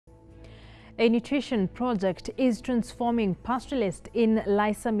A nutrition project is transforming pastoralists in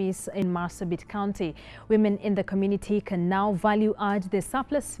Lysamis in Marsabit County. Women in the community can now value-add their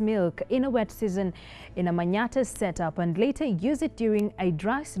surplus milk in a wet season in a Manyatta setup and later use it during a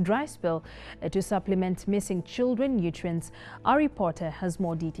dry spell to supplement missing children nutrients. Our reporter has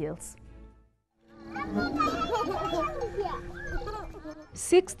more details.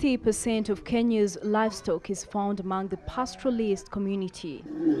 60% of Kenya's livestock is found among the pastoralist community.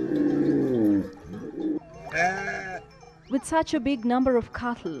 With such a big number of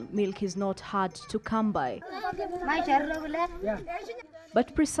cattle, milk is not hard to come by.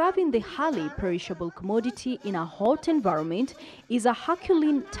 But preserving the highly perishable commodity in a hot environment is a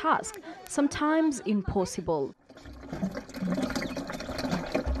Herculean task, sometimes impossible.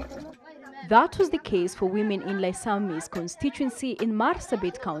 That was the case for women in Lysamis constituency in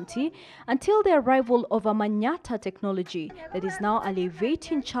Marsabit County until the arrival of a Manyatta technology that is now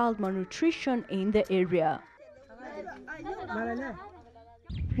alleviating child malnutrition in the area.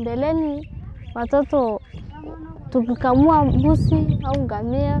 Mbeleni watoto tukikamua mbuzi au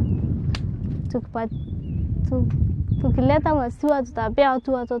ngamia tukileta maziwa tutapea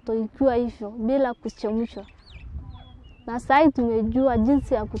tu watoto ikiwa hivyo bila kuchemshwa. Na sasa tumejua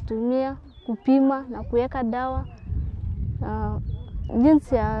jinsi ya kutumia, kupima na kuweka dawa.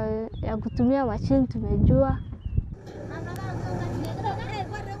 Jinsi ya kutumia mashine tumejua.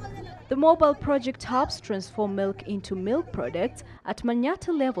 The mobile project helps transform milk into milk products at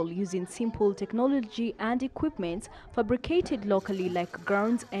Manyatta level using simple technology and equipment fabricated locally like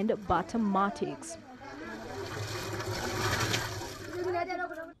grounds and bottom-matics.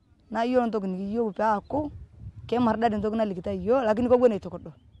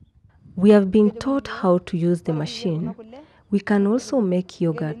 We have been taught how to use the machine. We can also make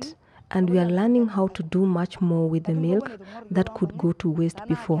yogurt, and we are learning how to do much more with the milk that could go to waste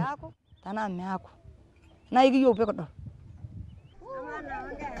before.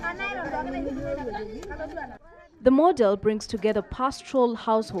 The model brings together pastoral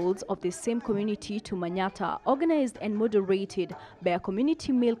households of the same community to Manyatta, organized and moderated by a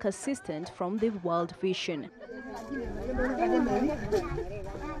community milk assistant from the World Vision.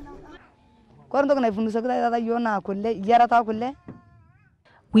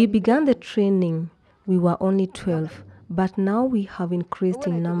 We began the training. We were only 12, but now we have increased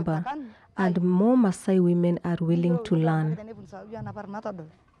in number, and more Maasai women are willing to learn.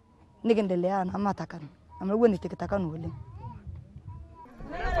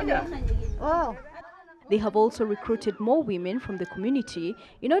 They have also recruited more women from the community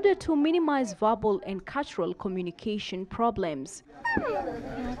in order to minimize verbal and cultural communication problems.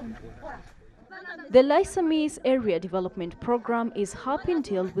 The Lysamis Area Development Program is helping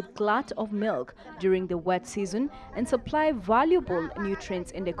deal with glut of milk during the wet season and supply valuable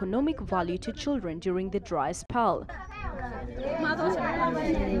nutrients and economic value to children during the dry spell.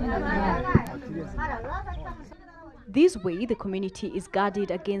 This way, the community is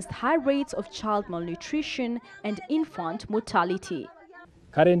guarded against high rates of child malnutrition and infant mortality.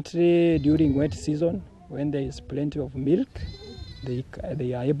 Currently, during wet season, when there is plenty of milk,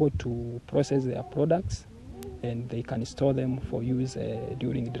 they are able to process their products and they can store them for use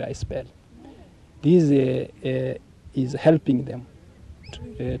during dry spell. This is helping them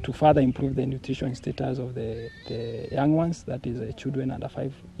to further improve the nutrition status of the young ones, that is children under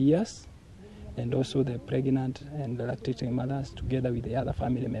 5 years, and also the pregnant and the lactating mothers together with the other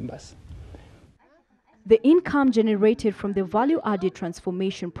family members. The income generated from the value-added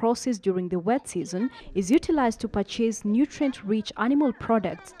transformation process during the wet season is utilized to purchase nutrient-rich animal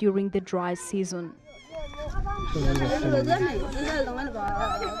products during the dry season.